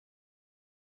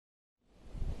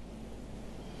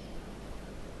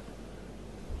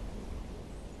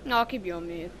No, I'll keep you on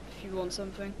mute if you want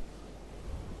something.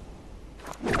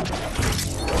 Just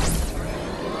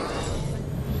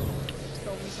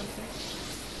told me something.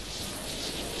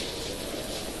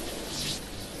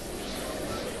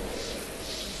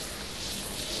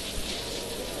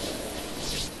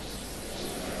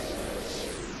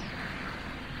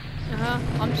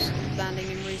 I'm just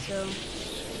landing in retail.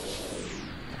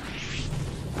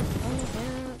 Oh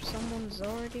yeah, someone's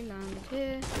already landed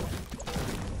here.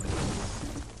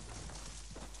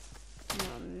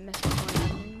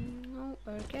 Oh,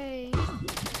 okay.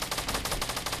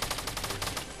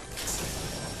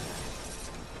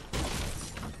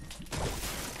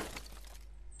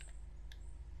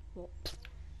 Whoops.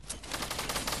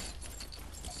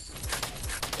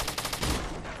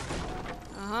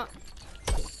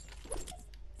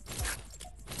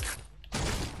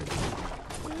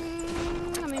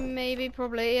 I mean, maybe,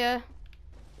 probably, yeah.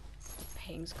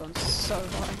 Ping's gone so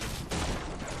high.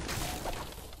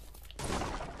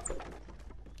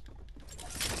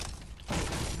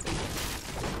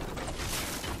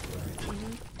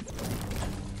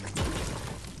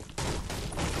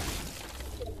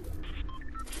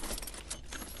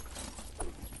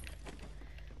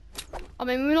 I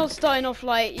mean, we're not starting off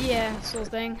like, yeah, sort of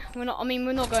thing. We're not, I mean,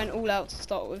 we're not going all out to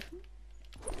start with.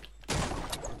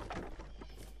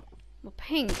 My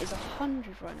ping is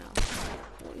 100 right now.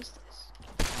 What is this?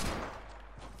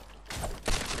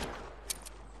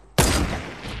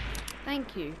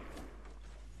 Thank you.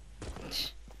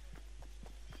 This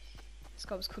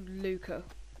guy was called Luca.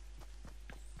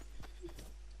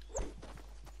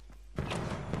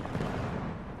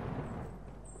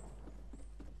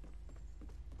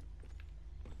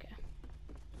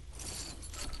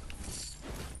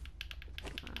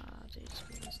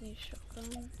 Need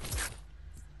shotgun.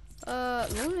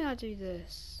 Normally I do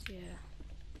this, yeah.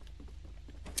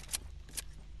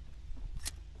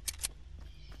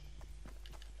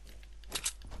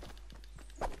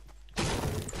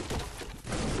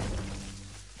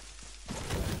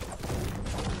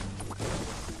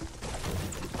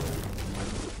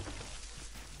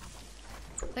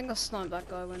 I think I sniped that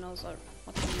guy when I was like,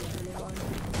 I think he was really high.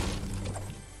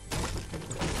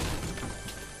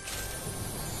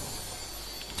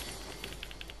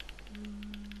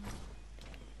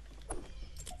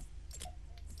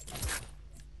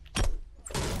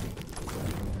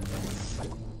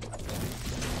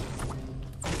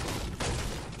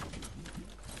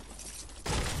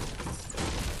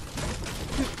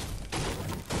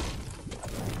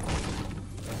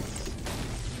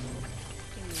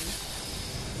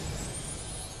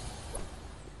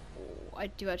 I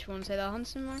do actually want to say that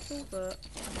hunting rifle, but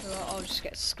I'll just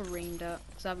get screamed at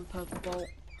because I have a purple bolt.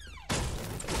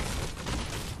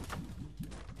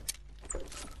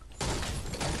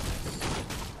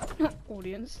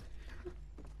 Audience.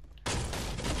 Come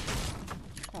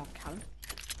on, Callum.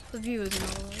 The viewers in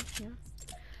all yeah.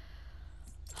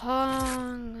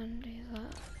 I'm gonna do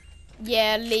that.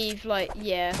 Yeah, leave, like,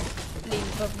 yeah.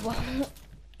 Leave the purple bolt.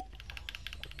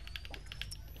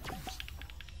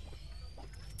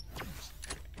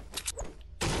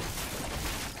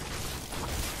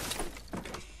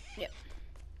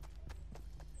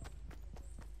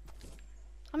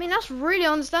 I mean, that's really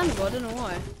understandable, I don't know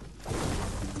why.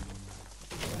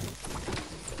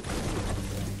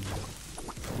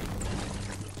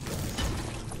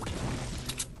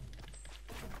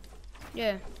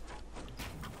 Yeah.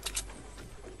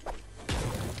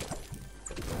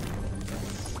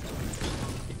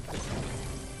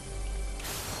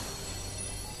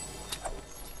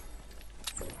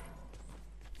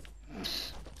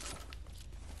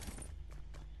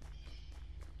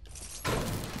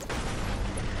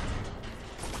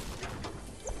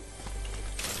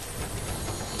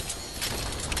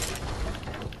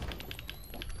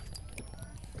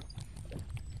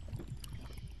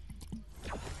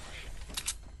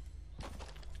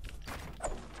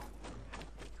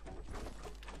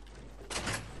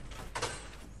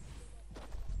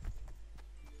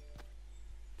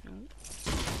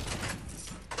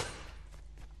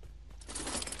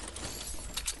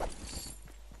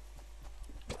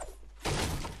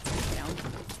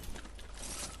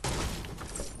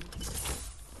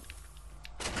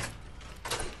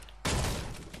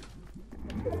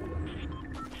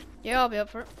 Yeah, I'll be up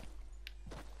for it.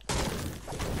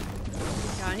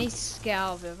 Yeah, I need to get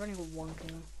out of it. I've only got 1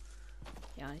 kill.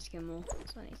 Yeah, I need to get more,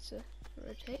 so I need to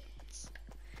rotate.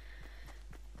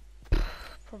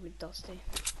 Probably dusty.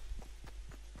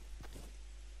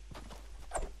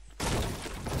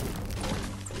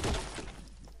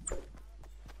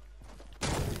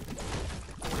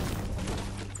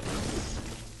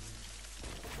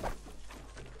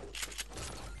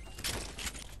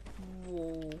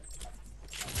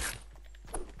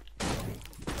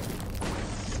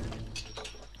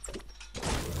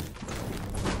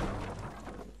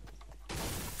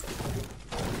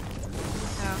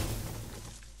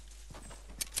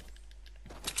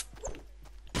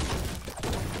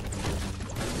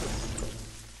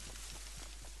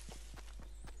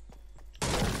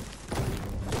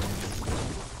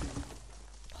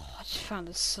 found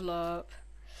a slurp.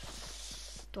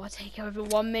 Do I take over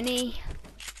 1 mini?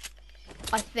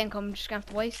 I think I'm just gonna have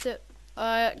to waste it.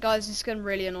 Guys, this is gonna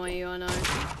really annoy you, I know.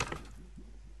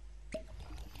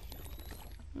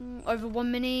 Over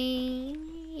 1 mini?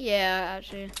 Yeah,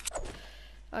 actually.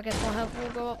 I guess my health will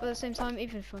go up at the same time,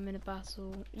 even if I'm in a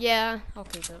battle. Yeah, I'll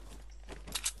keep it.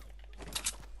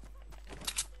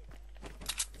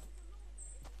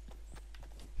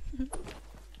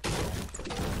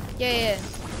 Yeah.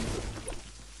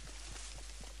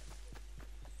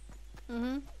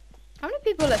 How many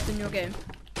people left in your game?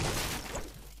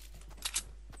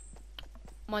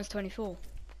 Mine's 24.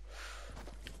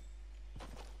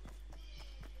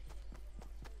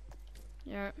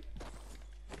 Yeah.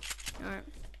 Alright.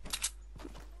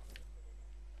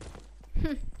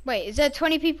 Wait, is there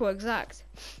 20 people exact?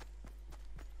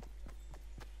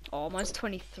 Oh, mine's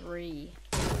 23.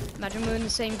 Imagine we're in the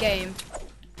same game.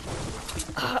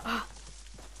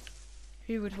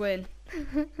 Who would win?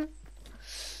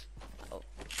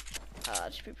 Oh,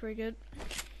 that should be pretty good.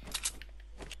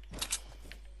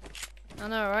 I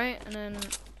know, right? And then,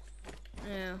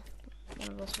 yeah, one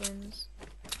of us wins.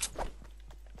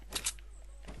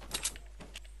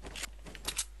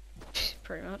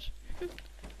 Pretty much.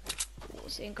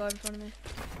 Seeing guy in front of me.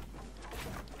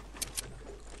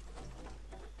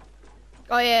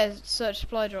 Oh yeah, search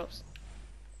supply drops.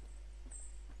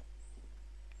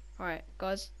 Alright,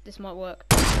 guys, this might work.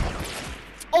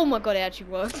 Oh my god, it actually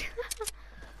worked.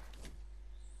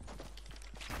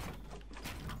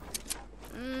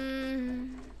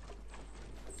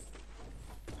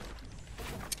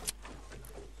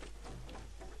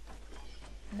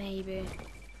 Maybe.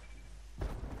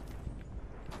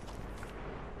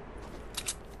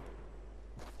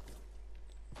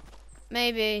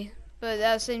 Maybe, but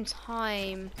at the same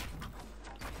time,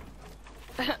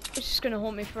 it's just gonna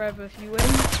haunt me forever if you win.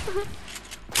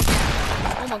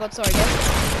 Oh my god, sorry guys.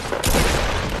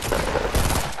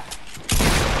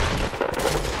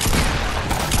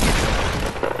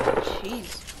 Jeez.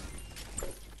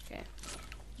 Okay.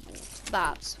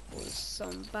 That was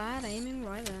some bad aiming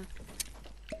right there.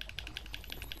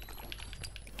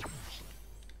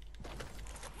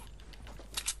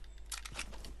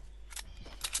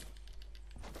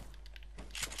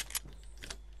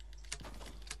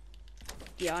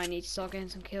 Yeah, I need to start getting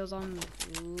some kills. I'm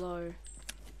low.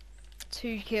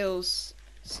 2 kills,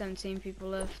 17 people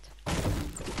left.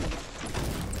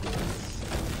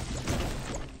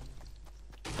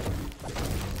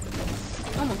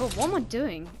 Oh my god, what am I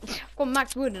doing? I've got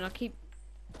max wood and I keep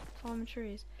farming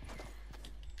trees.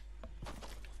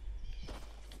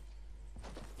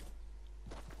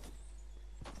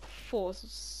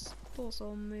 Force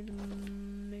on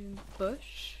moving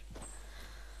bush.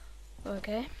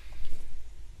 Okay.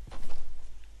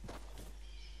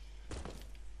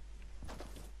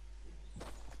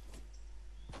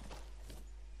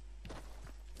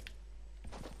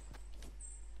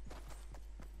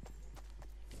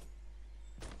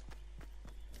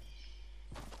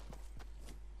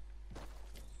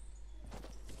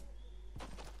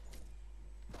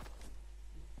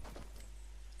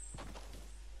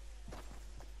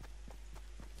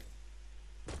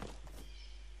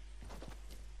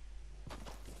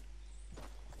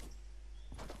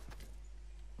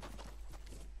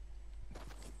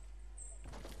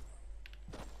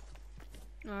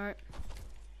 Alright.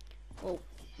 Well,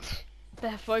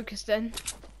 better focus then.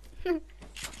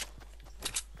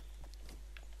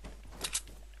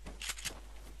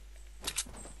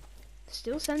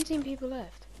 Still 17 people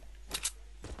left.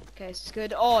 Okay, this is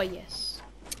good. Oh, yes.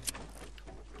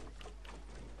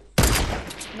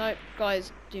 Nope,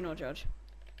 guys, do not judge.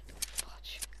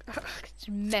 Fudge. Just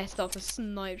messed up a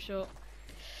snipe shot.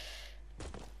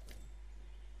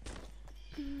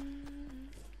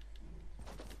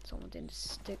 Someone didn't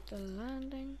stick the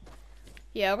landing.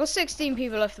 Yeah, I've got 16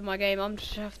 people left in my game. I'm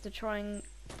just have to try and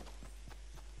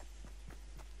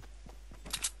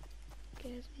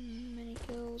get as many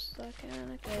kills as I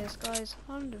can. Okay, this guy's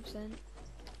 100%.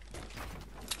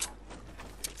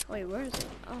 Wait, where is it?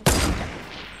 Oh.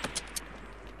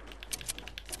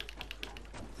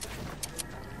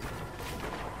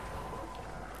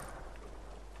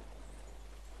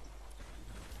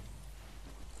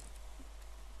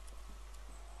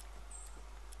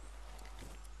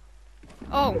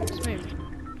 Oh, it's moved.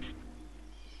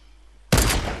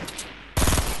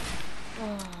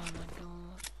 Oh my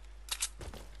god.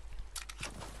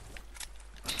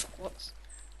 What's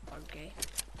okay?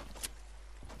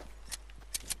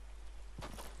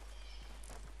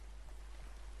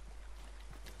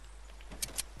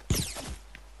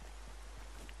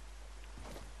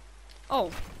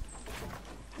 Oh,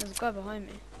 there's a guy behind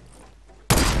me.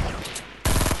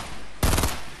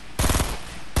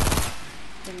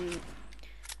 Then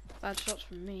bad shots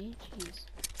from me. Jeez.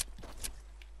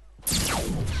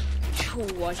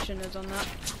 Oh, I shouldn't have done that.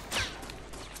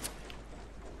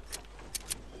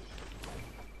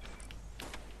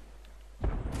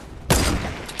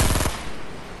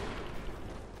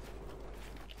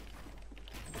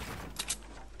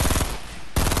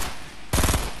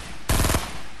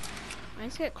 I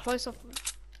need to get close up.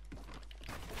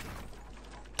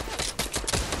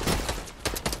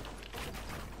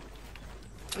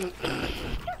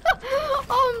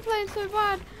 Oh, I'm playing so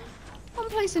bad. I'm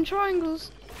placing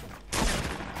triangles.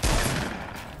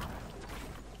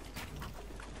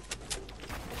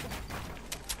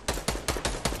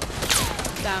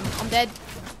 Damn, I'm dead.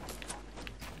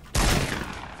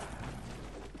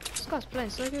 This guy's playing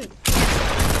so good.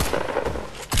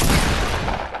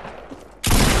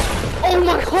 Oh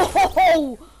my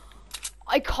god!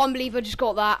 I can't believe I just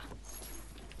got that.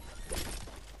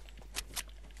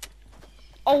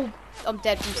 Oh, I'm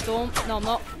dead from storm. No, I'm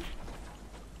not.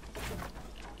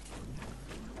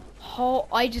 Oh,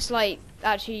 I just like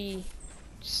actually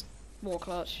just war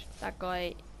clutch. That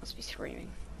guy must be screaming.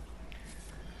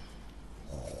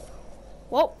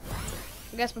 Well,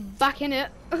 I guess we're back in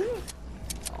it.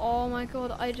 Oh my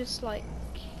god, I just like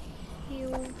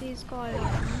killed these guys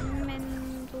like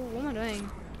mental. What am I doing?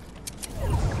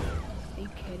 Are you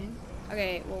kidding?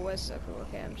 Okay, well, where's circle?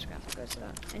 Okay, I'm just gonna have to go to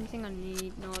that. Anything I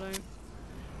need? No, I don't.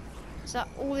 Is that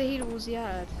all the healables he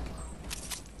had?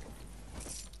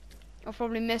 I'll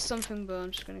probably miss something, but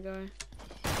I'm just gonna go.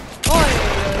 Oi,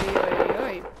 oi, oi,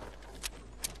 oi.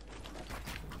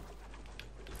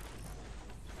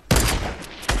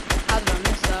 How did I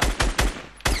miss that?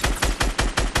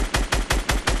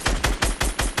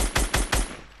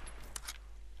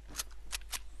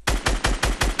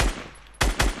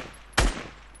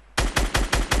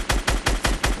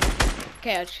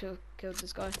 Okay, I just killed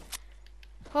this guy.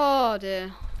 Oh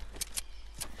dear.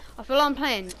 I feel like I'm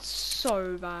playing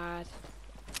so bad.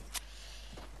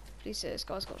 Please say this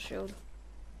guy's got a shield.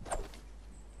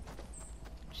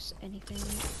 Just anything.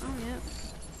 Oh yeah.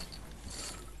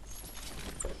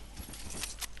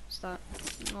 What's that?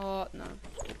 Oh no.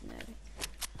 No.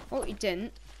 Oh, he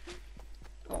didn't.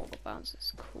 Oh, the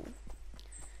bounces. Cool.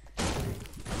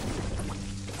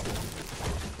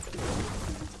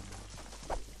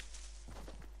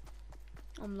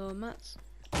 I'm low on mats.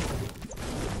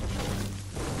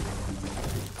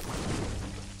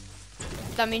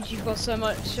 That means you've got so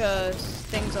much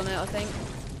things on it, I think.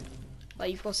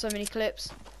 Like you've got so many clips.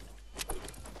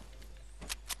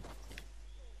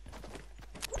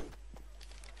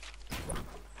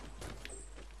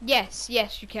 Yes,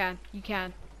 yes, you can. You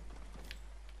can.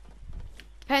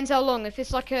 Depends how long. If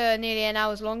it's like nearly an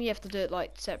hour's long, you have to do it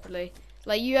like separately.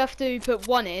 Like you have to put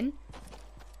one in,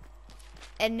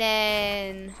 and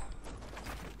then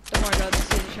don't worry about the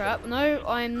seed trap. No,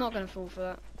 I'm not gonna fall for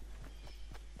that.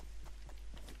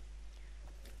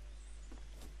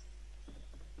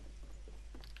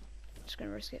 Just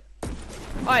gonna risk it.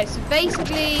 Alright, so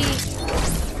basically,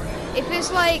 if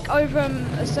it's like over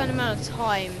a certain amount of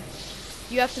time,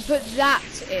 you have to put that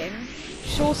in,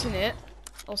 shorten it,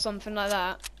 or something like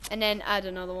that, and then add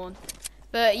another one.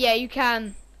 But yeah, you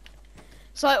can.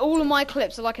 So like, all of my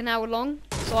clips are like an hour long,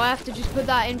 so I have to just put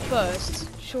that in first,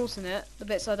 shorten it, the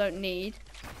bits I don't need.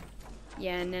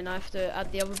 Yeah, and then I have to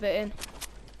add the other bit in.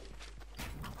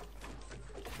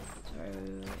 So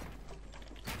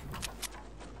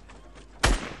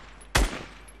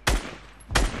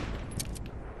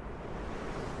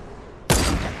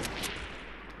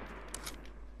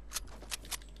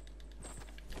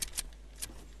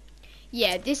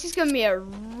yeah, this is gonna be a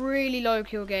really low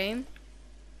kill game.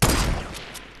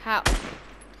 How?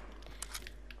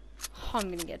 I'm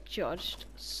gonna get judged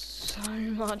so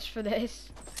much for this.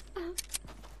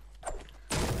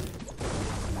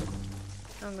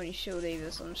 I'm gonna shield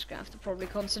either, so I'm just gonna have to probably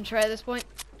concentrate at this point.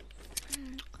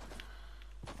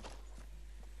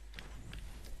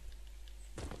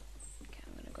 Okay,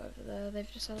 I'm gonna go over there.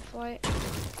 They've just had a fight.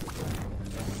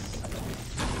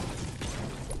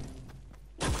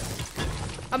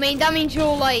 I mean, that means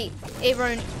you're like, it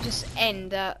won't just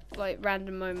end at like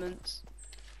random moments.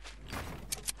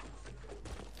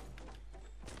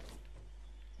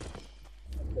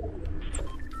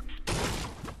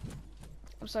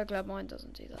 I'm so glad mine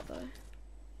doesn't do that though.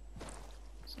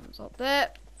 Someone's up there.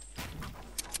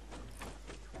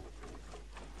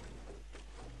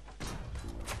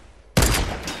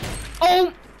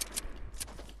 Oh!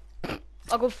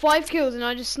 I got 5 kills and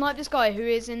I just sniped this guy who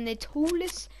is in the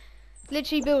tallest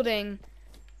literally building.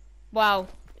 Wow.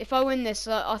 If I win this,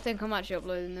 I think I'm actually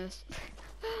uploading this.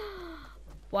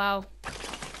 Wow.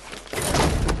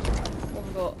 What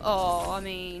But, oh, I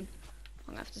mean,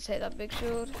 I'm gonna have to take that big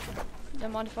shield.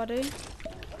 Don't mind if I do.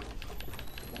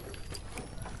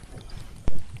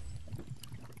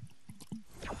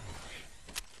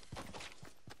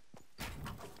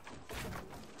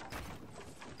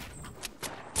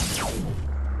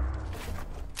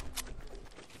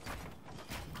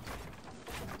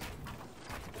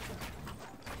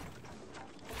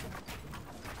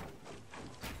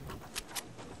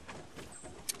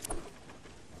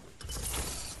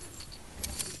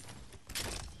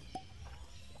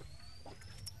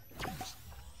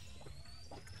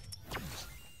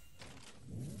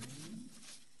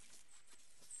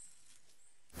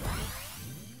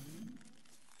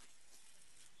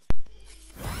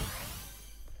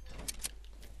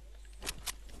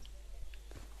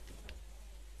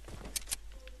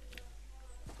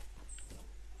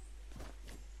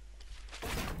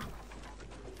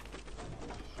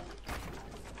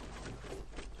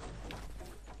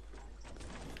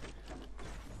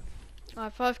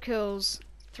 Alright, 5 kills,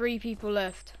 3 people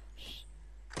left.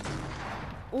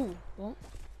 Oh, what?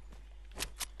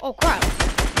 Oh crap!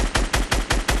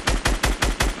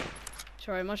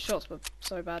 Sorry, my shots were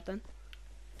so bad then.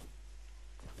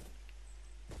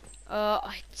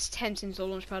 It's tempting to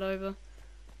launch pad over.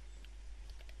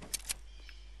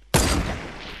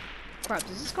 Crap,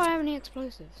 does this guy have any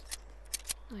explosives?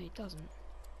 No, he doesn't.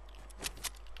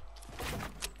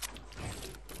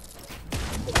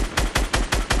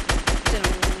 Don't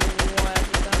know why I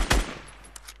did that.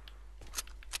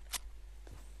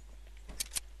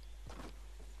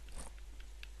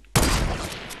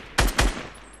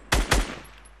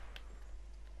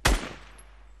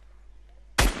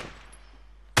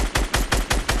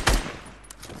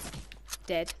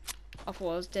 Dead. I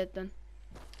thought I was dead then.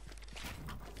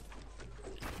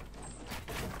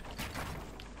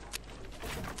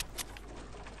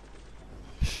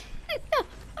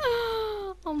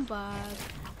 I'm bad.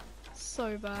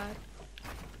 So bad.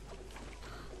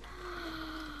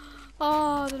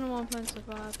 Oh, I don't know why I'm playing so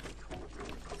bad.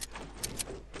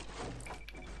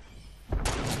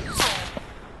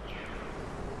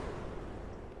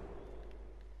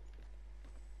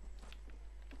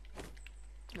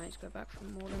 I need to go back for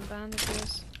more than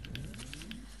bandages.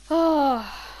 Oh.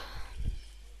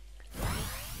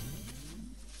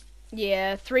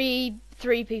 Yeah, three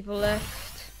people left.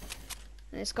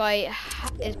 This guy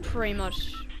is pretty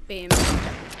much being.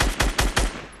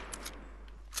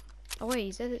 Oh wait,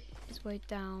 he's at his way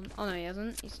down. Oh no, he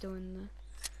hasn't. He's still in the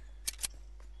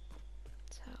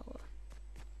tower.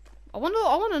 I want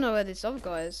to know where this other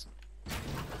guy is.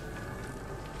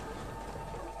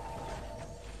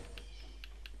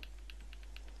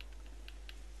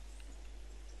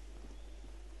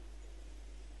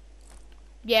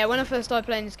 Yeah, when I first started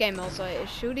playing this game, I was like, is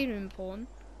shield even important?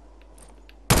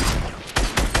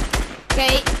 Okay,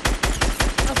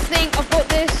 I think I've got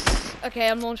this. Okay,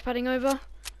 I'm launch padding over.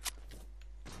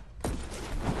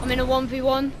 I'm in a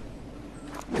 1v1.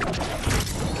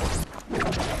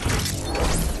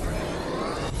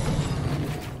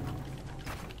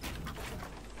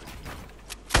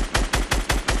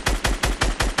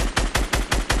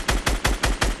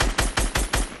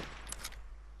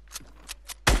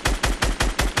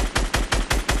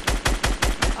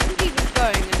 I can keep this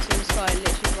going until this guy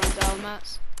literally runs out of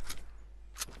mats.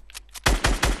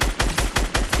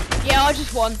 Yeah, I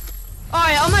just won.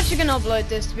 Alright, I'm actually gonna upload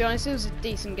this, to be honest. It was a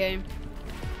decent game.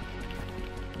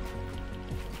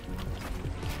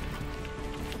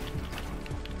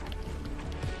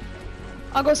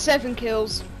 I got 7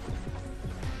 kills.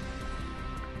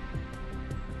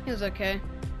 It was okay.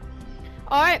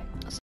 Alright.